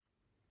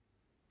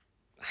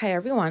Hi,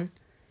 everyone.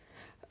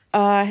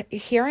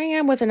 Here I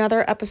am with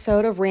another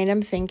episode of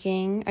Random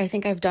Thinking. I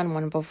think I've done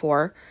one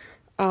before.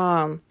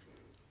 But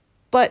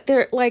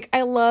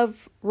I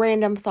love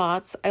random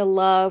thoughts. I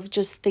love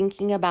just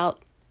thinking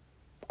about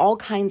all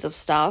kinds of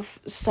stuff.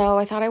 So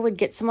I thought I would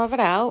get some of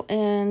it out.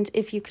 And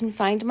if you can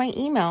find my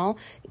email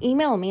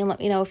me and let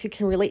me know if you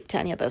can relate to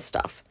any of this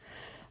stuff.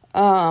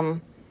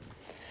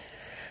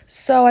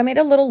 So I made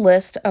a little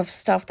list of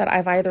stuff that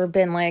I've either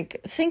been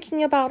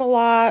thinking about a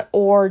lot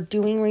or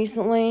doing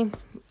recently.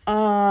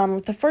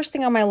 The first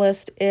thing on my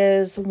list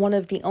is one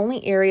of the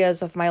only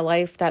areas of my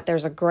life that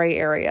there's a gray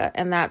area.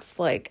 And that's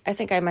I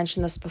think I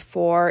mentioned this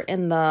before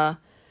in the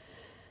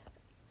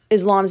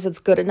As Long as It's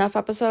Good Enough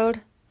episode.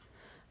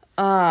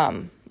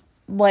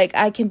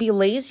 I can be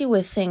lazy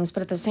with things, but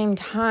at the same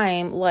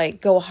time,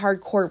 go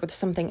hardcore with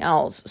something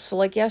else.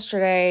 So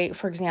yesterday,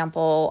 for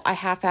example, I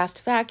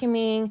half-assed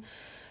vacuuming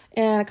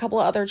and a couple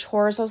of other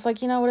chores. I was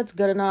like, you know what, it's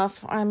good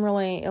enough. I'm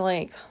really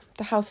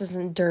the house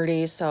isn't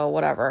dirty, so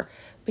whatever.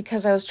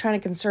 Because I was trying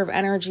to conserve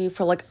energy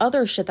for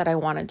other shit that I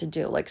wanted to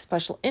do, like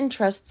special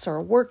interests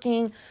or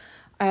working.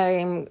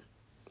 I'm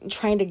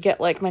trying to get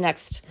my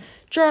next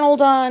journal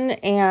done,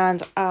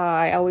 and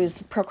I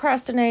always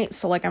procrastinate.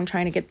 So I'm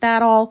trying to get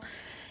that all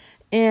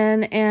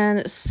in.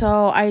 And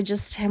so I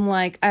just am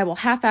I will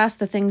half-ass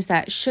the things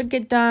that should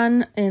get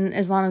done, and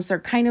as long as they're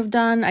kind of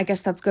done, I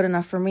guess that's good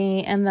enough for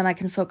me. And then I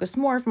can focus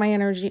more of my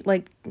energy,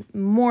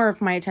 more of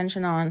my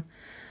attention on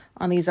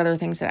these other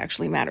things that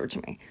actually matter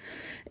to me.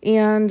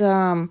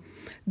 And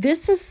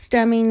this is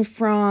stemming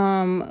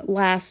from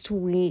last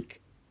week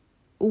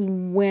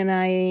when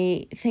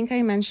I think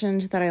I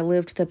mentioned that I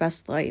lived the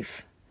best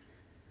life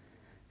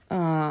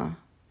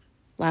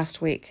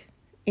last week.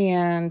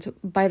 And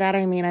by that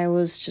I mean I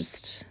was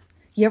just,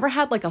 you ever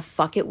had a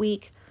fuck it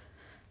week?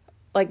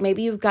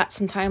 Maybe you've got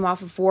some time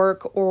off of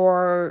work,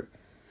 or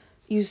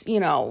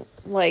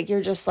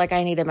you're just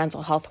I need a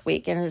mental health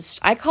week. And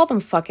I call them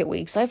fuck it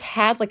weeks. I've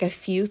had a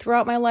few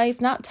throughout my life,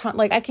 not ton,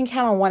 I can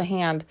count on one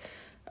hand.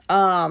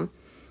 And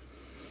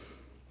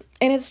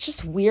it's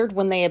just weird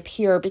when they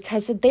appear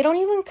because they don't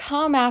even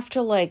come after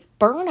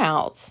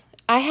burnouts.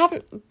 I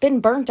haven't been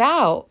burnt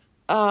out.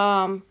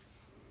 And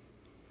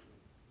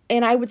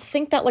I would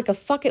think that a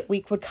fuck it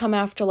week would come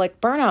after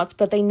burnouts,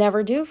 but they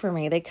never do for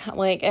me. They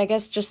I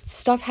guess just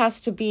stuff has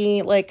to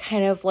be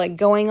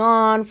going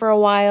on for a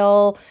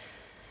while.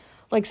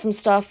 Some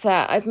stuff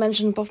that I've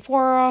mentioned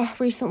before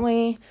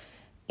recently.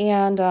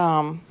 And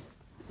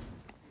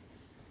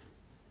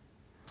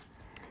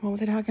what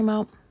was I talking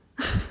about?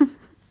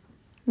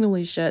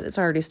 Holy shit, it's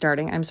already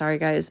starting. I'm sorry,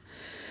 guys.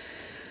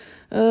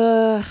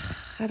 I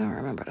don't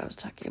remember what I was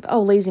talking about.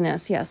 Oh,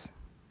 laziness, yes.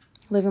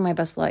 Living my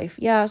best life.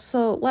 Yeah,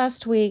 so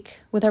last week,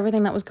 with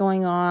everything that was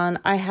going on,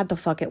 I had the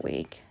fuck it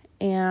week.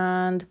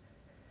 And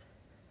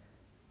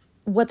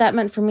what that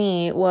meant for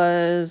me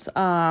was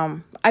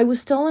I was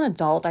still an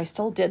adult. I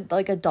still did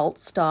adult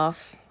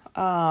stuff.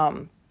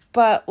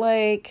 But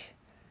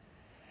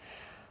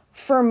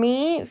for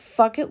me,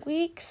 fuck it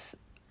weeks,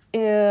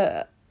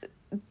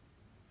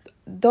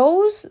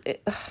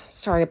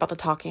 sorry about the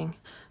talking.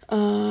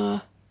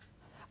 Fuck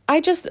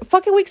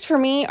it weeks for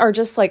me are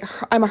just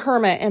I'm a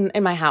hermit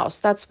in my house.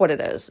 That's what it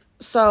is.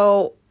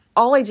 So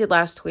all I did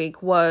last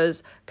week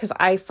was, because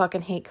I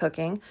fucking hate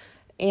cooking,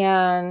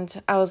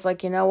 and I was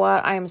you know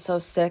what? I am so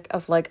sick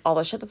of all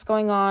the shit that's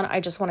going on.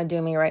 I just want to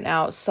do me right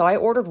now. So I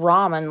ordered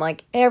ramen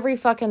every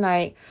fucking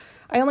night.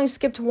 I only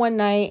skipped one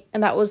night,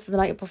 and that was the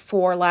night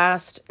before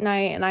last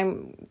night, and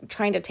I'm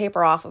trying to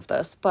taper off of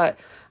this, but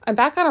I'm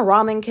back on a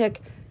ramen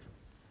kick.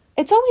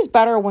 It's always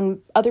better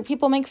when other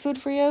people make food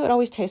for you. It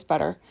always tastes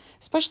better,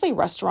 especially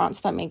restaurants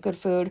that make good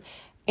food.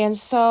 And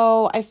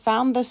so I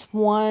found this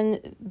one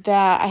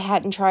that I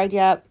hadn't tried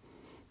yet,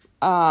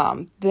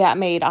 that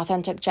made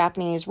authentic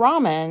Japanese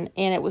ramen,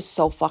 and it was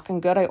so fucking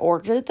good. I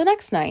ordered it the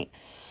next night,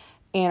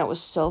 and it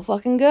was so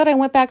fucking good. I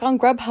went back on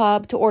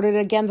Grubhub to order it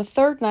again the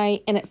third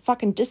night, and it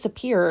fucking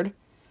disappeared.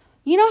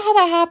 You know how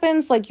that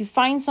happens? You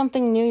find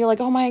something new, you're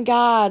oh my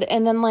God,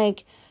 and then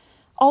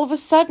all of a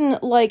sudden,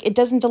 it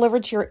doesn't deliver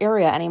to your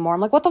area anymore.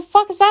 I'm what the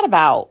fuck is that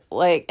about?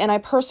 And I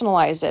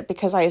personalize it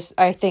because I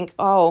think,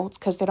 oh, it's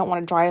because they don't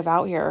want to drive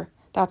out here.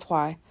 That's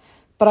why.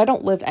 But I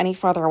don't live any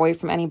farther away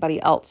from anybody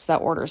else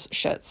that orders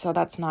shit, so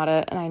that's not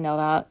it, and I know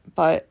that.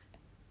 But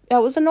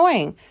that was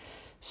annoying.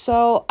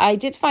 So I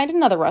did find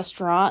another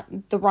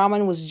restaurant. The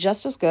ramen was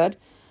just as good.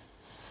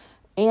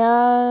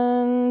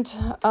 And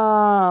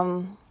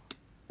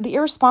the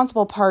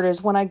irresponsible part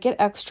is when I get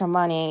extra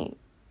money,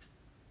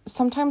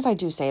 sometimes I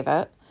do save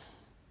it.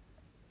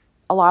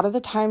 A lot of the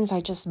times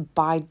I just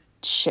buy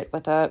shit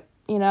with it.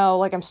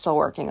 I'm still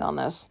working on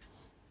this.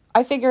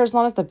 I figure as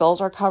long as the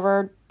bills are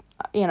covered,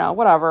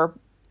 whatever.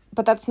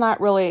 But that's not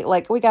really,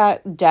 we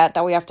got debt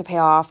that we have to pay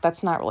off.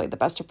 That's not really the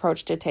best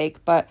approach to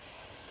take. But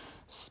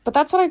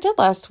that's what I did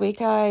last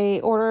week. I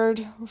ordered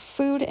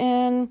food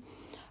in.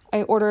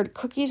 I ordered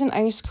cookies and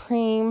ice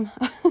cream.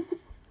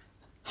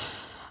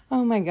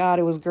 Oh my God,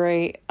 it was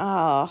great.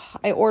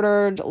 I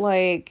ordered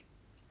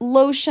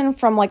lotion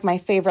from my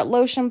favorite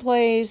lotion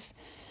place.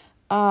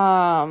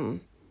 I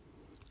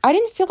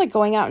didn't feel like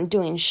going out and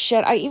doing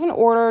shit. I even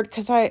ordered,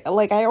 because I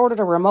ordered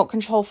a remote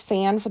control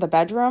fan for the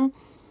bedroom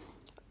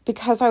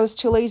because I was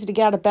too lazy to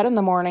get out of bed in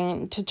the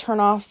morning to turn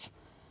off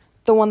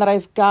the one that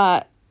I've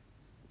got.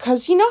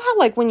 Because you know how,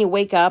 like, when you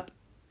wake up,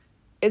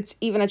 it's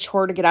even a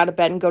chore to get out of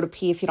bed and go to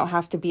pee if you don't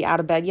have to be out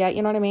of bed yet.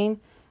 You know what I mean?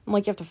 And,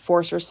 like, you have to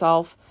force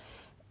yourself.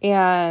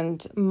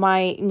 And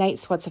my night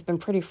sweats have been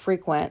pretty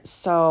frequent,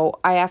 so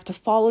I have to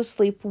fall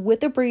asleep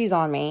with a breeze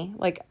on me.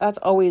 Like, that's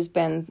always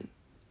been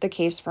the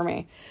case for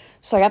me.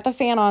 So I got the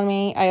fan on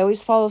me. I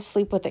always fall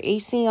asleep with the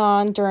AC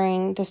on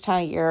during this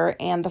time of year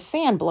and the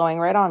fan blowing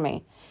right on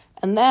me.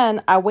 And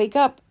then I wake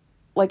up,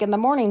 like, in the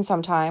morning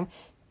sometime,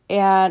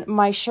 and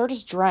my shirt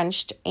is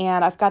drenched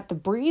and I've got the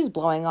breeze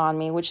blowing on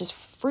me, which is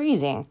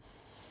freezing.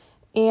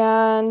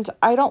 And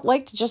I don't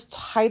like to just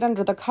hide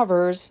under the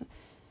covers.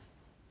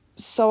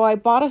 So I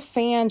bought a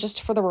fan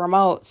just for the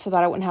remote so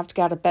that I wouldn't have to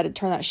get out of bed and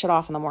turn that shit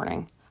off in the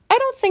morning. I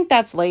don't think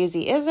that's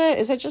lazy, is it?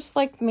 Is it just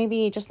like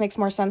maybe it just makes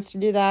more sense to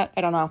do that?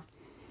 I don't know.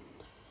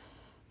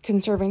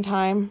 Conserving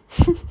time.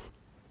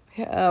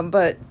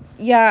 But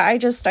yeah, I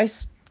just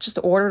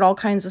ordered all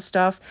kinds of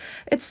stuff.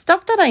 It's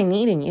stuff that I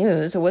need and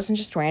use. It wasn't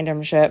just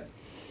random shit.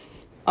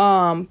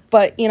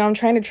 But you know, I'm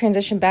trying to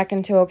transition back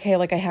into, okay,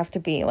 like I have to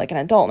be like an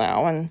adult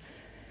now and,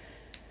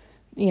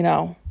 you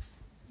know,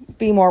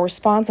 be more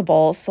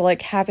responsible. So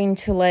like having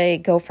to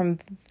like go from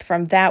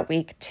that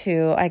week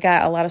to, I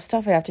got a lot of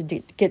stuff I have to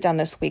get done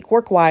this week,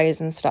 work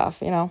wise and stuff,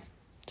 you know.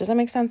 Does that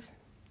make sense?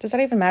 Does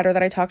that even matter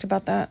that I talked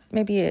about that?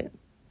 Maybe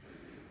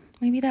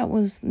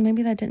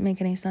that didn't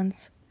make any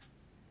sense.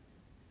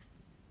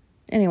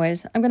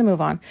 Anyways, I'm going to move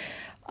on.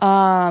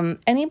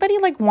 Anybody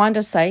like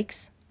Wanda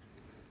Sykes?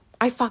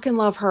 I fucking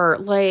love her.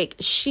 Like,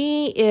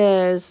 she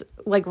is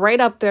like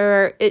right up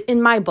there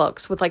in my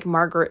books with like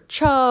Margaret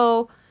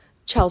Cho,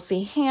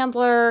 Chelsea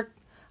Handler.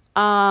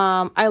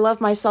 I love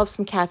myself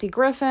some Kathy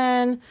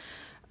Griffin.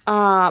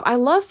 I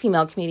love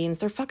female comedians.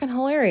 They're fucking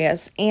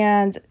hilarious.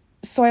 And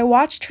so I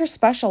watched her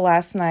special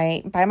last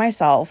night by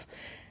myself,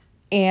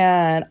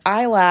 and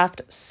I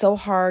laughed so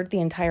hard the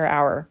entire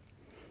hour.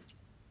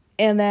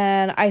 And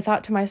then I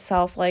thought to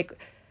myself, like,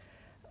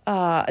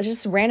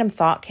 just a random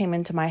thought came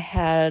into my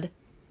head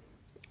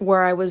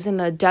where I was in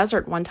the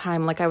desert one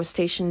time. Like, I was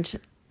stationed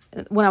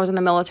when I was in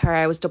the military.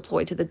 I was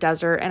deployed to the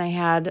desert, and I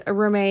had a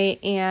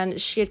roommate,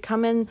 and she'd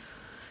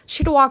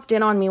walked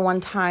in on me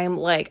one time.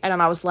 Like, I don't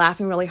know, I was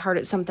laughing really hard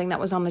at something that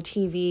was on the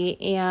TV,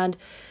 and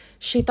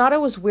she thought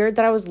it was weird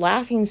that I was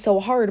laughing so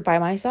hard by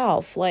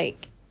myself.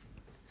 Like,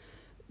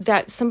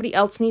 that somebody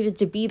else needed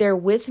to be there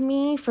with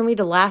me for me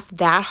to laugh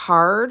that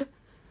hard.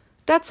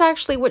 That's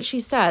actually what she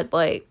said.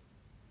 Like,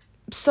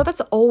 so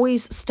that's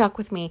always stuck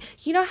with me.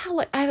 You know how,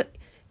 like,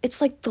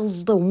 it's like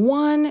the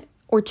one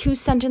or two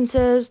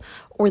sentences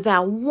or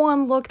that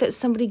one look that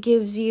somebody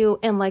gives you,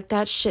 and like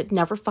that shit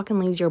never fucking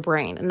leaves your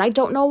brain. And I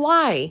don't know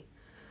why.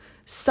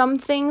 Some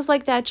things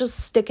like that just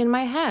stick in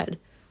my head,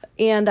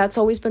 and that's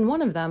always been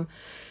one of them.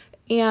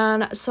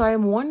 And so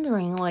I'm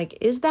wondering, like,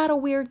 is that a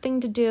weird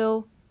thing to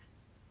do?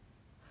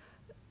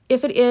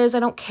 If it is, I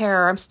don't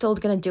care. I'm still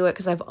going to do it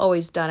because I've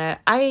always done it.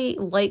 I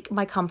like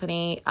my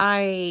company.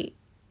 I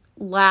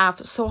laugh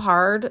so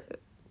hard.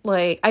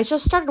 Like, I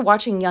just started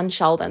watching Young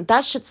Sheldon.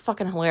 That shit's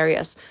fucking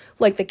hilarious.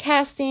 Like, the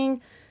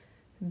casting,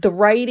 the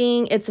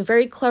writing, it's a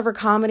very clever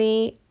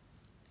comedy.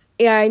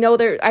 Yeah, I know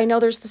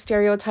there's the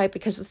stereotype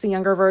because it's the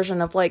younger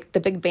version of like the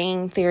Big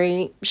Bang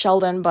Theory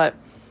Sheldon, but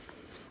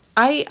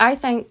I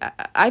think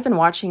I've been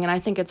watching and I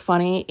think it's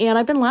funny, and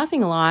I've been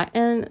laughing a lot.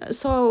 And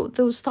so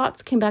those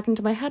thoughts came back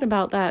into my head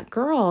about that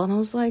girl, and I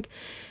was like,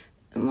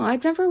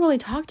 I've never really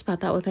talked about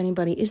that with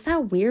anybody. Is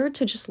that weird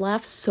to just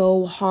laugh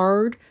so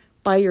hard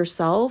by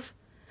yourself?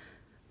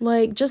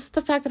 Like, just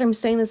the fact that I'm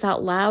saying this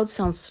out loud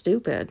sounds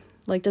stupid.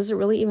 Like, does it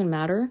really even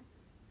matter?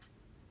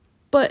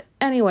 But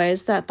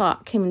anyways, that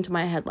thought came into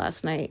my head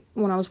last night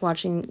when I was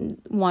watching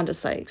Wanda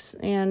Sykes,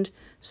 and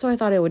so I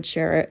thought I would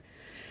share it.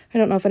 I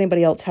don't know if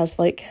anybody else has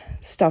like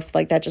stuff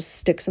like that just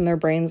sticks in their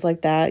brains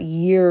like that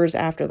years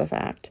after the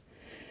fact.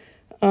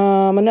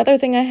 Another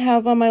thing I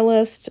have on my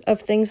list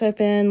of things I've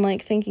been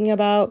like thinking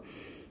about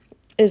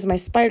is my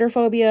spider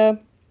phobia.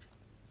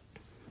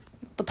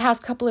 The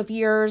past couple of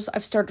years,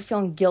 I've started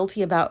feeling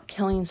guilty about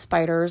killing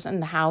spiders in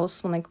the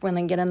house when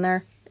they get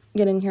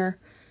in here.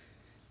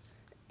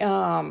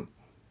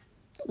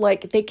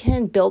 Like, they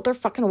can build their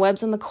fucking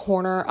webs in the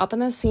corner, up in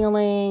the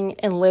ceiling,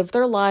 and live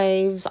their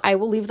lives. I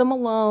will leave them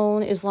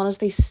alone as long as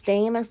they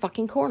stay in their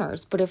fucking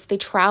corners. But if they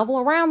travel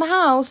around the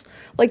house,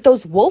 like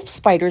those wolf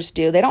spiders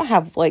do, they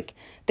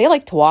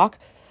like to walk,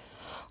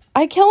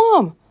 I kill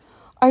them.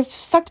 I've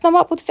sucked them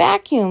up with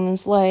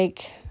vacuums,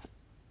 like,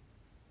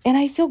 and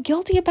I feel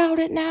guilty about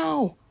it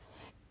now.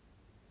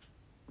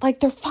 Like,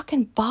 they're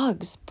fucking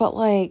bugs, but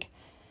like,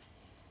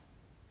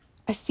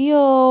 I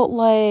feel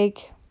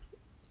like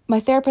my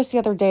therapist the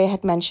other day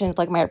had mentioned,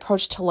 like, my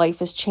approach to life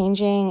is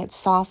changing, it's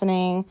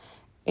softening,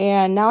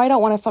 and now I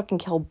don't want to fucking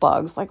kill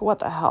bugs. Like, what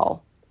the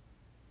hell?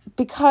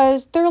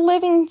 Because they're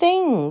living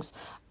things.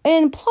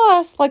 And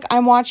plus, like,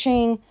 I'm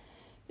watching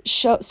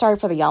sorry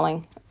for the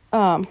yelling.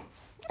 I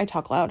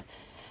talk loud.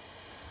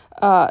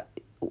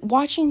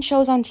 Watching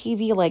shows on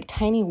TV like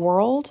Tiny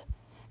World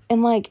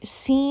and like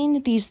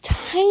seeing these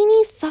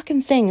tiny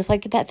fucking things,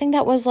 like that thing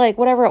that was like,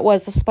 whatever it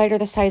was, the spider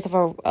the size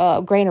of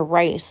a grain of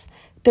rice.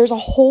 There's a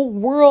whole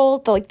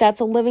world that, like, that's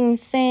a living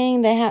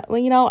thing. They have,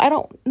 you know, I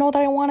don't know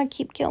that I want to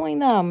keep killing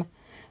them.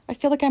 I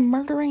feel like I'm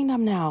murdering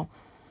them now.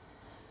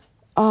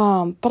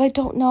 But I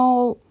don't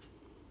know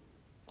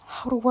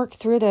how to work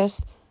through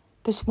this.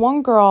 This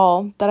one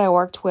girl that I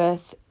worked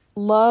with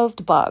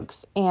loved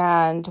bugs.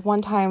 And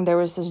one time there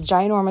was this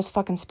ginormous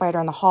fucking spider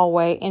in the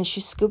hallway, and she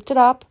scooped it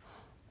up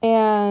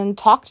and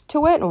talked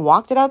to it and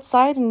walked it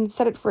outside and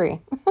set it free.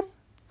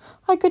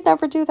 I could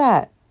never do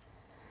that.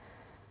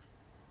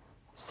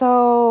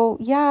 So,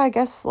 yeah, I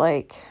guess,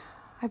 like,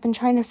 I've been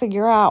trying to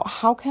figure out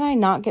how can I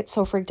not get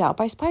so freaked out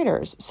by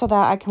spiders so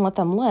that I can let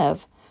them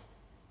live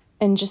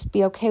and just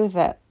be okay with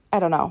it. I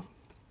don't know.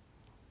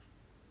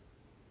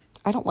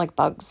 I don't like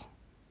bugs.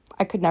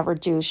 I could never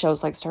do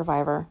shows like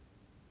Survivor.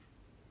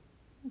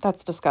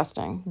 That's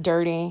disgusting.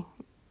 Dirty.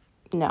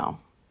 No.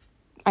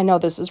 I know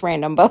this is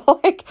random, but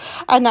like,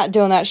 I'm not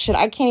doing that shit.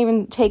 I can't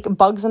even take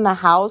bugs in the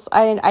house.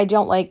 I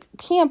don't like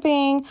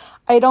camping.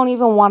 I don't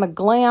even want to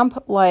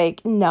glamp.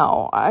 Like,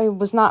 no, I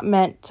was not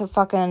meant to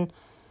fucking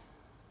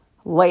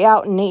lay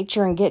out in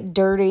nature and get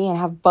dirty and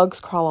have bugs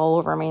crawl all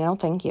over me. No,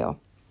 thank you.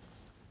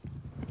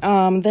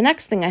 The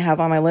next thing I have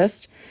on my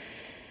list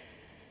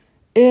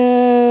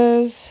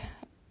is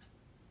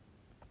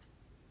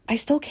I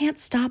still can't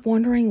stop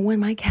wondering when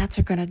my cats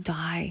are going to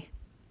die.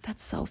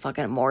 That's so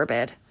fucking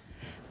morbid.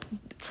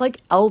 It's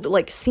like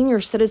senior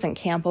citizen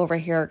camp over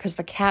here because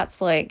the cats,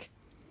 like,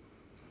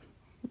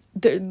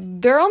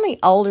 they're on the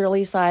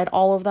elderly side,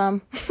 all of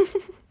them.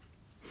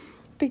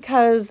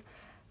 Because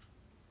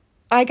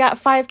I got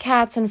 5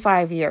 cats in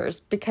 5 years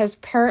because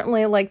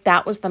apparently, like,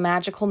 that was the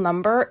magical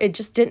number. It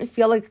just didn't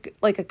feel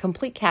like a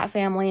complete cat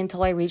family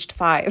until I reached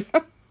 5.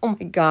 Oh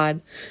my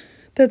God.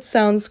 That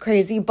sounds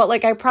crazy, but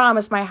like I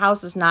promise my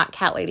house is not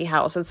cat lady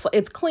house.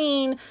 It's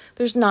clean.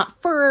 There's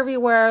not fur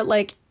everywhere.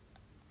 Like,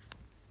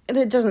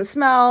 it doesn't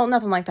smell,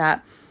 nothing like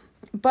that.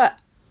 But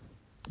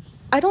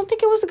I don't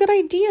think it was a good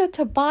idea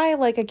to buy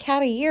like a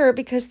cat a year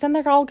because then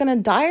they're all going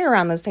to die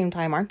around the same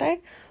time, aren't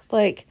they?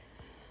 Like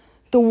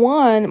the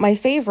one, my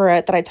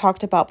favorite that I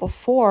talked about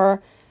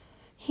before,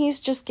 he's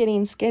just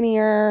getting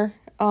skinnier.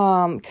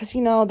 Cause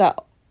you know, that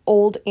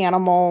old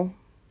animal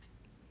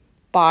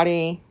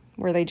body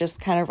where they just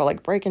kind of are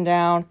like breaking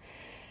down,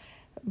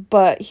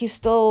 but he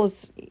still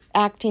is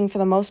acting for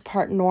the most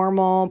part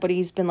normal, but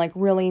he's been like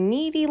really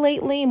needy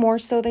lately, more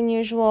so than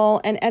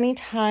usual. And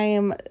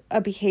anytime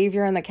a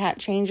behavior in the cat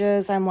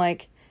changes, I'm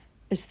like,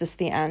 is this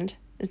the end?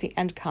 Is the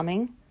end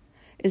coming?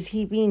 Is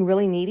he being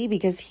really needy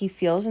because he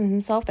feels in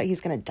himself that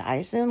he's going to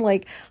die soon?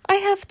 Like, I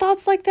have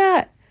thoughts like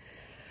that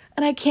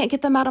and I can't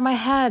get them out of my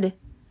head.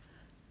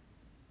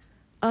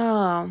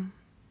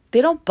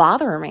 They don't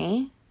bother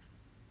me.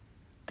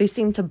 They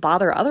seem to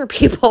bother other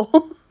people.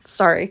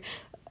 Sorry.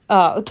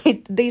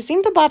 They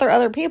seem to bother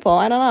other people.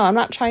 I don't know. I'm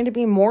not trying to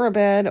be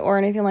morbid or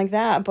anything like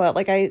that. But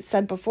like I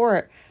said before,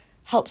 it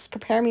helps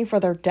prepare me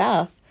for their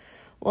death.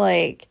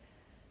 Like,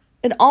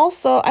 and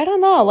also, I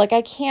don't know. Like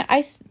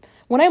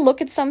when I look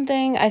at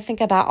something, I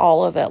think about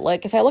all of it.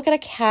 Like if I look at a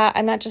cat,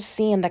 I'm not just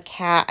seeing the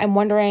cat. I'm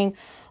wondering,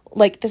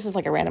 like, this is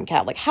like a random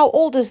cat. Like, how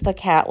old is the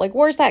cat? Like,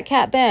 where's that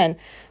cat been?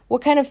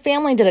 What kind of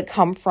family did it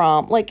come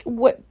from? Like,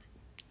 what,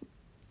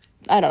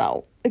 I don't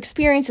know.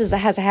 Experiences that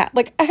has a hat.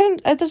 Like,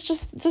 does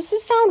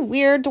this sound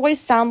weird? Do I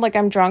sound like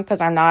I'm drunk?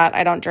 Because I'm not.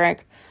 I don't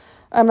drink.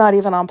 I'm not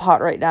even on pot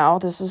right now.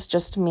 This is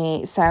just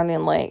me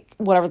sounding like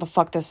whatever the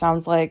fuck this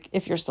sounds like,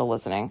 if you're still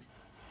listening.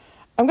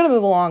 I'm going to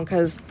move along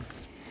because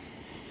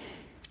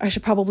I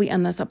should probably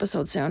end this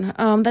episode soon.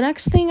 The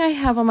next thing I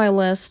have on my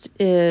list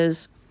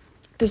is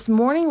this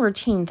morning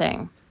routine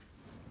thing.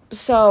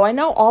 So I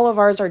know all of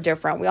ours are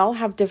different. We all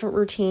have different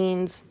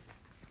routines,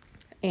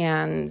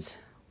 and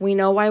we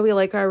know why we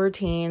like our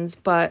routines,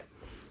 but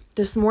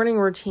this morning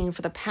routine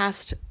for the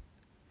past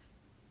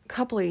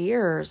couple of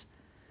years,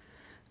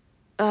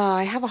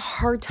 I have a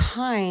hard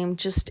time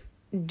just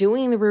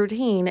doing the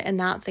routine and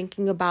not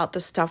thinking about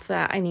the stuff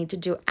that I need to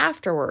do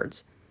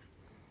afterwards.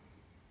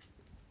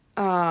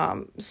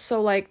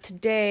 So like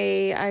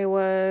today I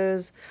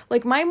was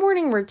like, my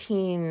morning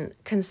routine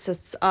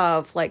consists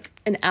of like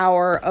an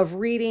hour of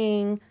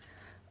reading,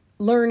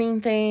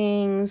 learning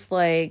things,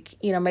 like,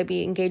 you know,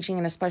 maybe engaging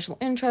in a special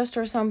interest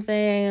or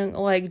something.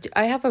 Like,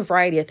 I have a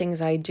variety of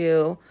things I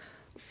do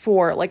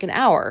for like an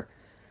hour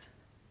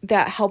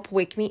that help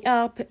wake me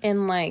up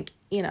and, like,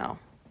 you know,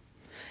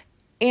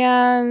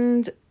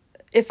 and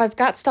if I've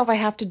got stuff I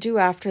have to do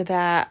after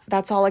that,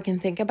 that's all I can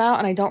think about.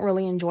 And I don't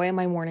really enjoy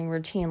my morning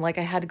routine. Like,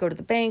 I had to go to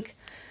the bank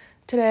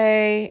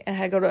today and I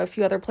had to go to a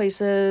few other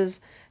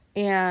places,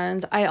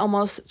 and I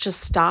almost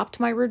just stopped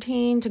my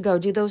routine to go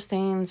do those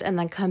things and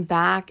then come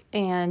back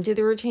and do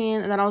the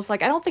routine. And then I was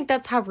like, I don't think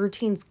that's how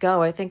routines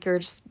go. I think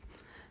they're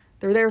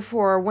there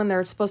for when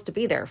they're supposed to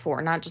be there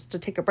for, not just to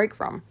take a break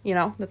from, you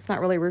know, that's not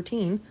really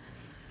routine.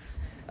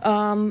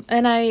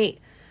 And I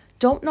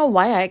don't know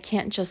why I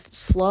can't just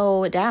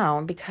slow it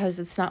down, because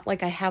it's not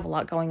like I have a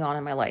lot going on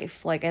in my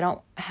life. Like, I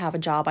don't have a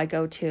job I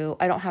go to.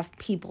 I don't have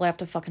people I have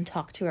to fucking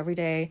talk to every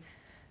day.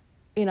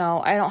 You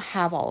know, I don't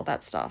have all of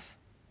that stuff.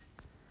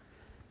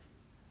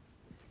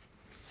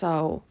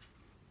 So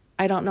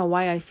I don't know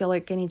why I feel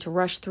like I need to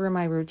rush through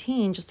my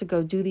routine just to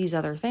go do these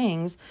other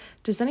things.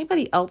 Does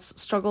anybody else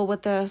struggle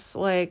with this?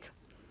 Like,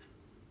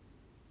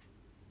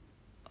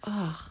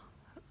 ugh,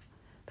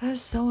 that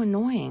is so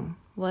annoying.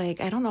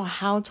 Like, I don't know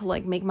how to,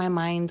 like, make my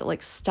mind,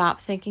 like, stop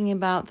thinking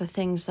about the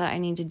things that I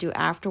need to do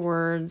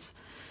afterwards.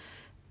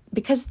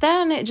 Because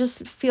then it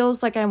just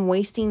feels like I'm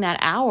wasting that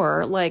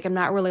hour. Like, I'm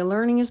not really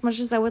learning as much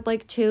as I would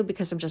like to,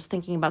 because I'm just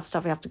thinking about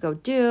stuff I have to go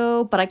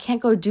do. But I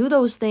can't go do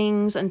those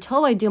things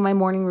until I do my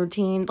morning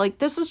routine. Like,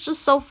 this is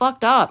just so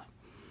fucked up.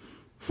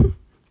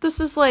 This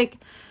is like,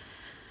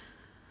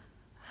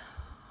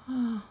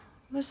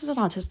 this is an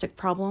autistic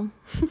problem.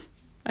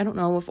 I don't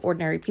know if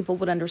ordinary people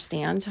would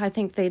understand. I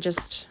think they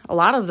just, a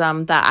lot of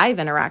them that I've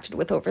interacted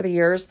with over the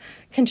years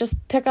can just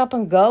pick up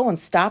and go and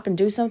stop and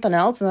do something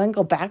else and then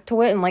go back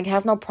to it and, like,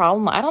 have no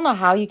problem. I don't know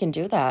how you can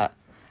do that.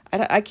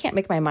 I can't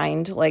make my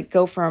mind, like,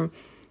 go from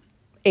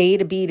A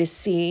to B to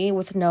C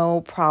with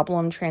no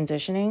problem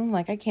transitioning.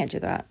 Like, I can't do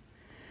that.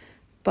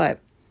 But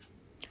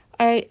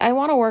I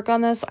want to work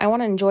on this. I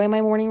want to enjoy my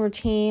morning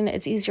routine.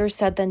 It's easier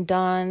said than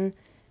done.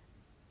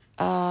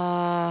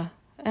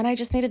 And I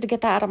just needed to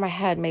get that out of my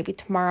head. Maybe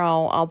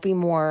tomorrow I'll be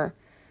more,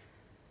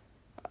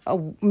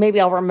 maybe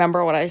I'll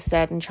remember what I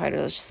said and try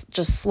to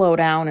just slow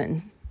down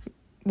and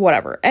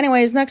whatever.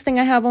 Anyways, next thing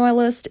I have on my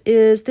list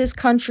is this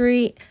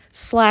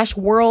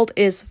country/world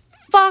is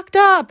fucked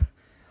up.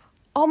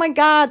 Oh my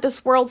God,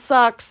 this world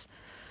sucks.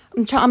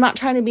 I'm not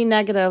trying to be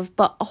negative,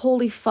 but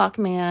holy fuck,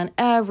 man.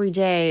 Every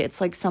day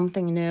it's like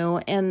something new.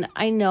 And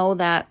I know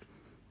that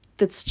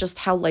that's just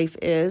how life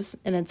is,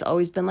 and it's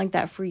always been like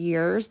that for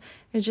years.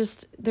 It's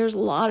just, there's a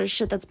lot of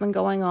shit that's been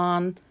going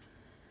on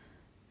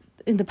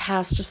in the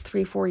past just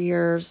 3-4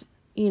 years,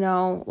 you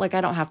know, like, I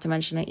don't have to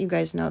mention it. You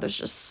guys know there's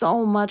just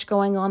so much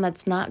going on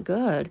that's not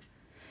good.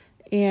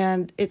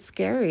 And it's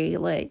scary,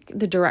 like,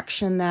 the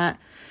direction that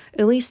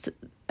at least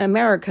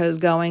America is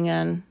going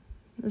in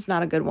is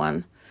not a good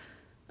one.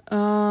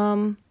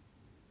 And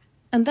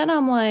then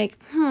I'm like,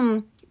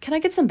 can I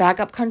get some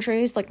backup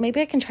countries? Like,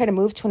 maybe I can try to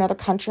move to another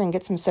country and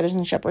get some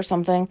citizenship or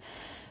something,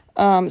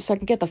 so I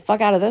can get the fuck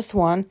out of this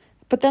one.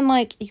 But then,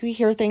 like, you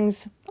hear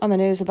things on the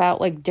news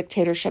about, like,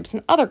 dictatorships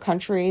in other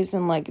countries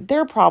and, like,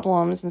 their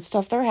problems and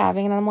stuff they're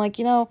having. And I'm like,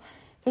 you know,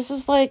 this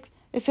is like,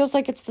 it feels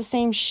like it's the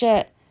same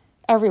shit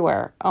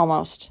everywhere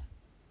almost.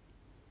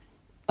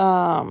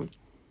 And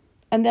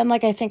then,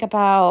 like, I think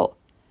about,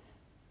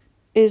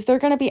 is there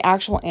going to be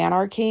actual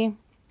anarchy?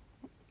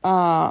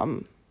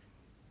 You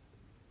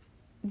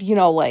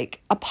know,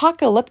 like,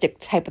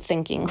 apocalyptic type of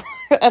thinking.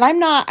 And I'm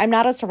not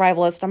a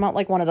survivalist. I'm not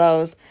like one of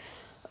those.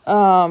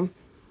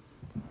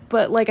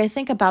 But, like, I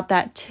think about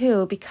that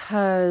too,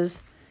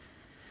 because,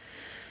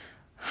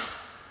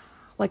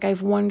 like,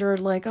 I've wondered,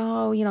 like,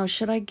 oh, you know,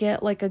 should I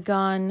get, like, a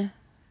gun?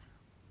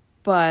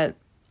 But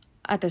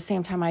at the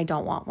same time, I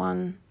don't want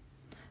one,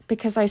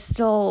 because I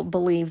still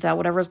believe that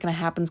whatever's going to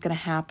happen is going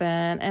to happen.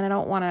 And I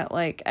don't want to,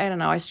 like, I don't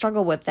know, I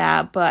struggle with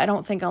that, but I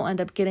don't think I'll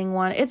end up getting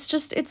one. It's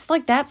just, it's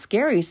like that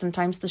scary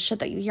sometimes, the shit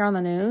that you hear on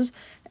the news.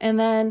 And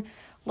then,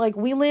 like,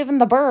 we live in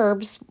the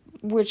burbs,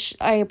 which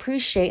I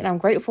appreciate and I'm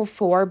grateful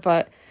for,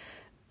 but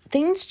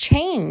things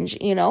change,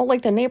 you know,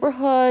 like, the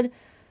neighborhood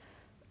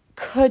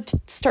could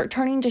start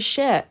turning to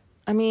shit.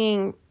 I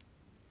mean,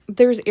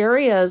 there's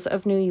areas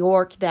of New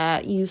York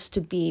that used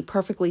to be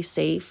perfectly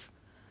safe,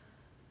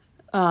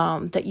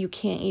 that you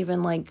can't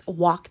even, like,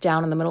 walk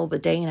down in the middle of the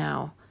day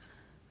now.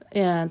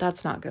 And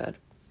that's not good.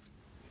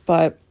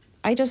 But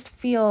I just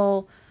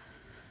feel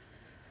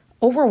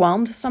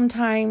overwhelmed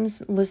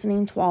sometimes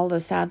listening to all the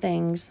sad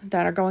things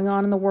that are going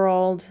on in the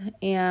world.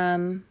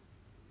 And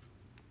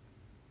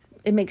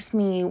it makes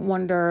me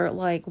wonder,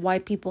 like, why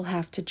people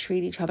have to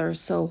treat each other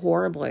so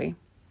horribly.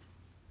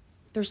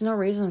 There's no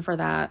reason for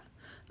that.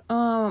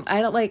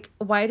 I don't, like,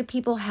 why do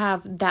people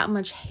have that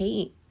much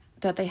hate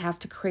that they have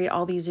to create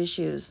all these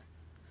issues?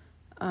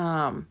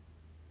 It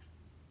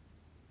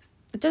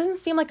doesn't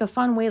seem like a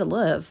fun way to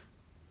live,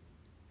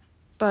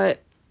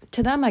 but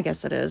to them, I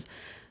guess it is.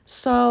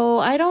 So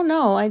I don't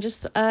know. I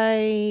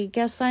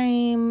guess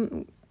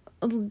I'm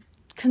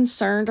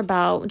concerned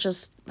about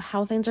just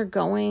how things are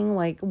going.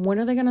 Like, when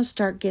are they going to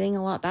start getting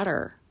a lot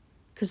better?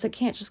 Because it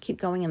can't just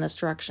keep going in this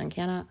direction,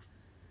 can it?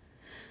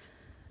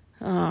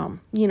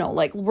 You know,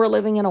 like, we're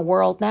living in a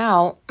world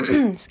now,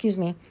 excuse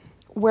me,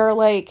 where,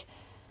 like,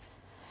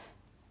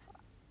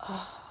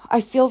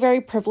 I feel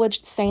very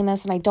privileged saying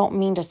this, and I don't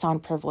mean to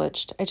sound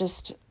privileged.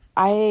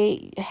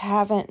 I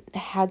haven't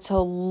had to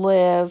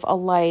live a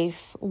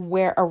life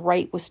where a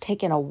right was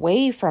taken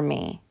away from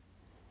me.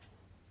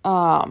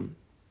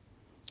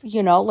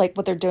 You know, like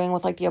what they're doing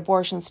with, like, the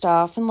abortion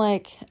stuff and,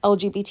 like,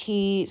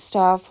 LGBT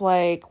stuff.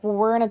 Like,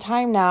 we're in a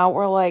time now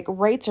where, like,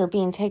 rights are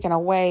being taken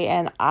away,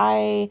 and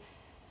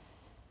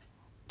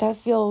that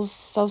feels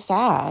so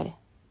sad.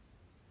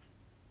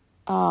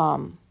 I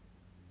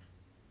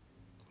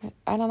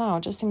don't know.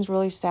 It just seems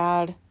really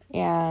sad.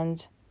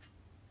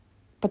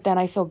 But then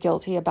I feel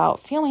guilty about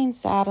feeling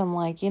sad. I'm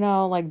like,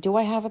 do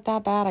I have it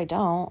that bad? I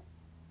don't.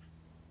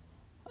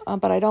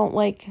 But I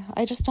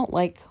just don't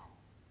like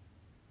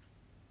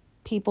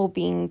people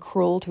being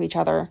cruel to each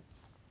other.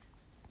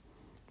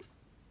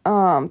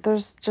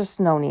 There's just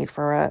no need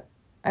for it.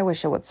 I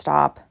wish it would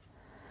stop.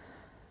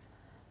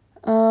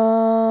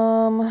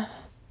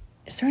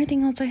 Is there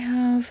anything else I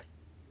have?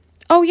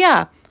 Oh,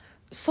 yeah.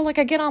 So, I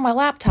get on my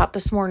laptop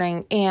this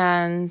morning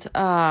and,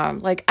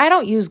 I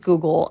don't use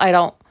Google. I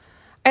don't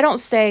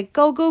say,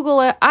 go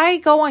Google it. I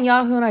go on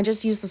Yahoo and I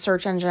just use the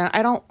search engine.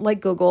 I don't like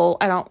Google.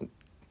 I don't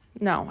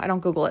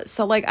Google it.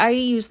 So, I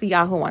use the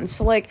Yahoo one.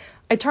 So, I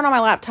turn on my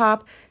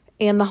laptop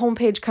and the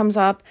homepage comes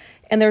up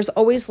and there's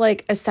always,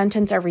 a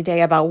sentence every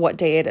day about what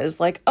day it is.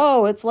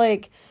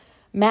 It's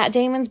Matt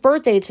Damon's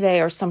birthday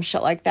today or some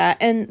shit like that.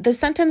 And the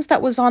sentence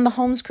that was on the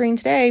home screen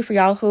today for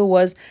Yahoo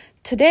was,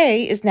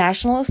 today is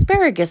National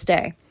Asparagus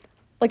Day.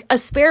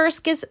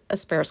 Asparagus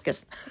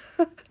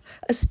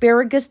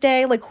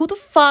Day. Who the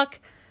fuck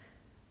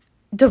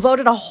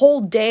devoted a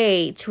whole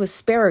day to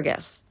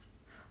asparagus?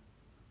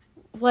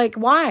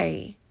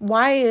 Why?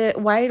 Why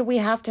do we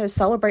have to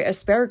celebrate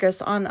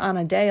asparagus on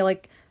a day?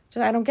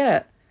 I don't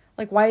get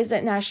it. Why is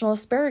it National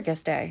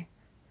Asparagus Day?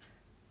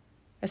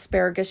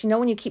 Asparagus.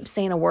 When you keep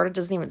saying a word, it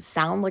doesn't even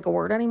sound like a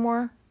word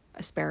anymore.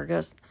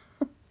 Asparagus.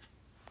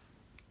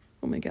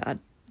 Oh my God.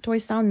 Do I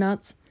sound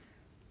nuts?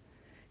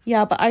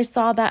 Yeah, but I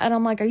saw that and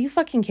I'm like, are you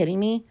fucking kidding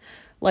me?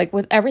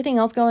 With everything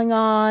else going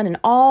on and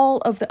all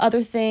of the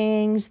other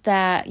things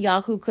that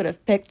Yahoo could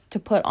have picked to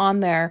put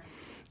on there,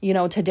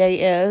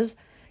 today is,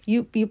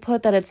 you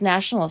put that it's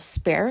National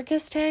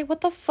Asparagus Day?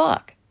 What the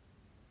fuck?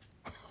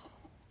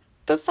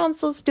 That sounds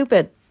so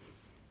stupid.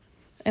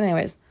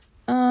 Anyways,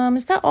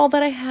 is that all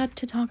that I had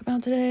to talk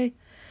about today?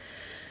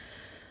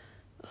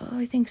 Oh,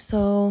 I think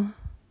so.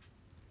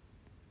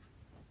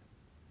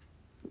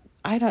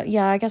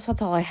 I guess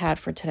that's all I had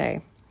for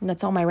today. And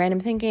that's all my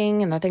random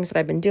thinking and the things that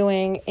I've been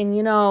doing. And,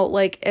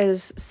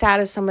 as sad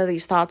as some of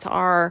these thoughts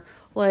are,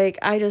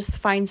 I just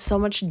find so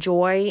much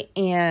joy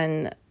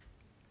in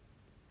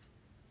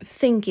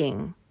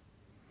thinking.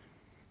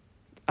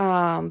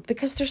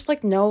 Because there's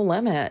no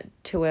limit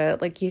to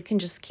it. You can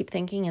just keep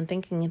thinking and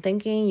thinking and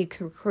thinking. You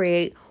can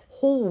create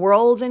whole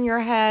worlds in your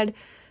head.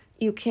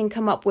 You can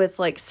come up with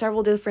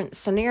several different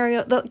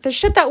scenarios. The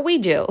shit that we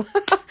do,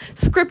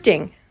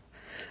 scripting,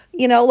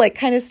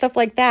 kind of stuff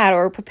like that,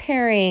 or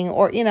preparing,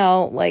 or,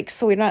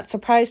 so we're not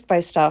surprised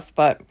by stuff.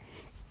 But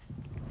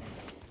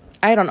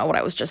I don't know what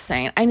I was just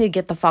saying. I need to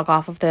get the fuck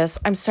off of this.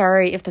 I'm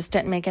sorry if this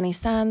didn't make any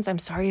sense. I'm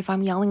sorry if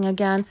I'm yelling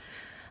again,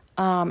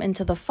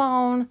 into the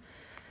phone.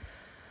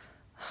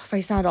 If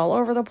I sound all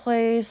over the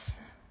place,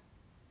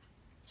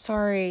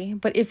 sorry.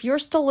 But if you're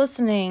still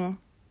listening,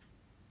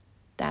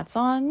 that's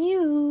on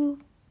you.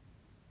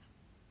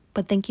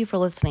 But thank you for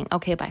listening.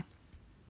 Okay, bye.